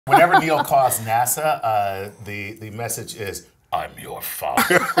Whenever Neil calls NASA, the message is, "I'm your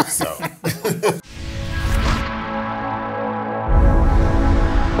father." So.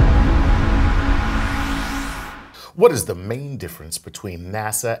 What is the main difference between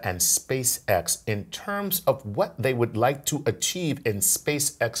NASA and SpaceX in terms of what they would like to achieve in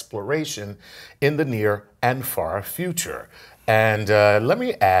space exploration in the near and far future? And let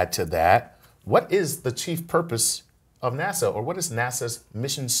me add to that, what is the chief purpose of NASA, or what is NASA's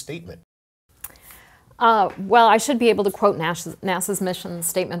mission statement? Well, I should be able to quote NASA's mission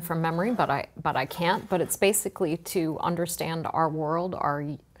statement from memory, but I can't. But it's basically to understand our world, our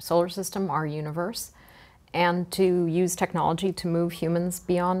solar system, our universe, and to use technology to move humans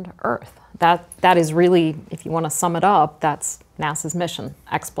beyond Earth. That is really, if you want to sum it up, that's NASA's mission: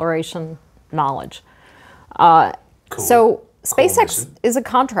 exploration, knowledge. Cool. So SpaceX mission. is a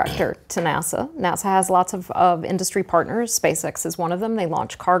contractor to NASA. NASA has lots of industry partners. SpaceX is one of them. They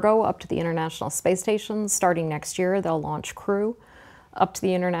launch cargo up to the International Space Station. Starting next year, they'll launch crew up to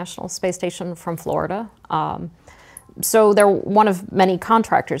the International Space Station from Florida. So they're one of many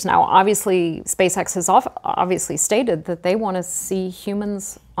contractors. Now, obviously, SpaceX has obviously stated that they want to see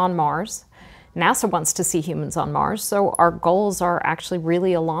humans on Mars. NASA wants to see humans on Mars, so our goals are actually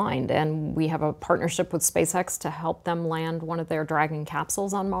really aligned, and we have a partnership with SpaceX to help them land one of their Dragon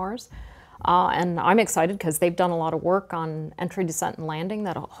capsules on Mars. And I'm excited because they've done a lot of work on entry, descent, and landing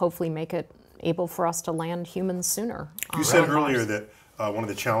that'll hopefully make it able for us to land humans sooner. You said earlier that one of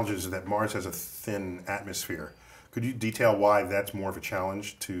the challenges is that Mars has a thin atmosphere. Could you detail why that's more of a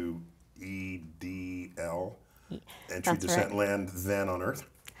challenge to EDL, entry, descent, land, than on Earth?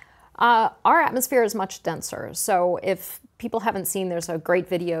 Our atmosphere is much denser. So if people haven't seen, there's a great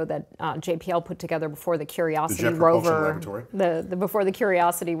video that JPL put together before the Curiosity rover, before the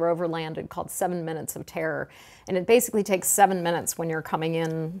Curiosity rover landed, called 7 Minutes of Terror. And it basically takes 7 minutes when you're coming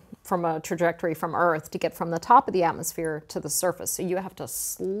in from a trajectory from Earth to get from the top of the atmosphere to the surface. So you have to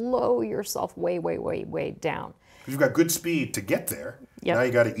slow yourself way, way, way, way down. You've got good speed to get there. Yep. Now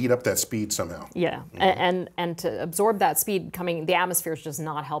you got to eat up that speed somehow. Yeah, and to absorb that speed coming, the atmosphere is just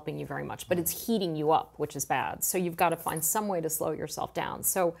not helping you very much, but it's heating you up, which is bad. So you've got to find some way to slow yourself down.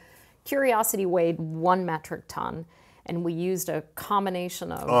 So Curiosity weighed 1 metric ton, and we used a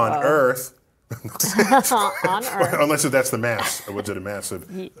combination of... On Earth. On Earth. Unless that's the mass. Or was it a mass of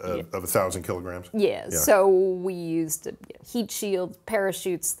 1,000 kilograms? Yeah, so we used heat shields,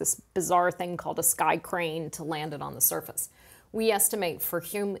 parachutes, this bizarre thing called a sky crane to land it on the surface. We estimate for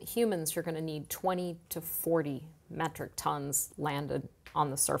humans you're going to need 20 to 40 metric tons landed on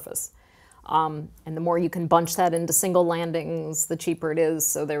the surface. And the more you can bunch that into single landings, the cheaper it is.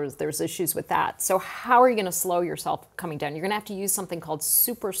 So there's issues with that. So how are you going to slow yourself coming down? You're going to have to use something called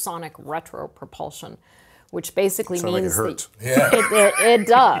supersonic retropropulsion, which basically means like it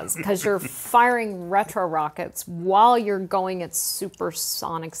does, because you're firing retro rockets while you're going at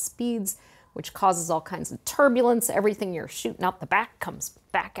supersonic speeds, which causes all kinds of turbulence. Everything you're shooting out the back comes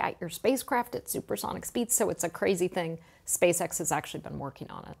back at your spacecraft at supersonic speeds. So it's a crazy thing. SpaceX has actually been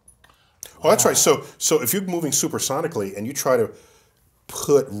working on it. Oh, that's right. So if you're moving supersonically and you try to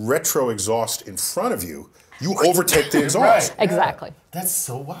put retro exhaust in front of you, you overtake the exhaust. Right. Exactly. That's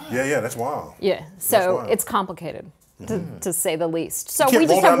so wild. Yeah, that's wild. Yeah, so it's complicated, to say the least. So you can't we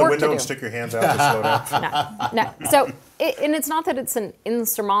just roll have down the work window to and do. stick your hands out to slow down. No. So, and it's not that it's an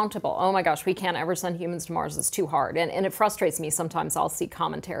insurmountable, oh my gosh, we can't ever send humans to Mars, it's too hard. And it frustrates me sometimes. I'll see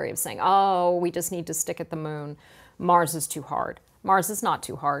commentary of saying, oh, we just need to stick at the moon. Mars is too hard. Mars is not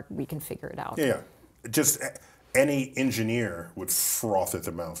too hard. We can figure it out. Yeah. Just any engineer would froth at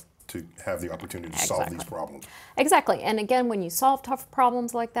the mouth to have the opportunity to solve these problems. Exactly. And again, when you solve tough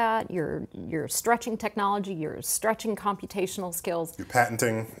problems like that, you're stretching technology, you're stretching computational skills. You're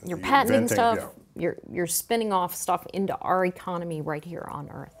patenting. You're patenting inventing, stuff. You're spinning off stuff into our economy right here on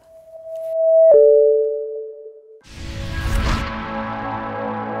Earth.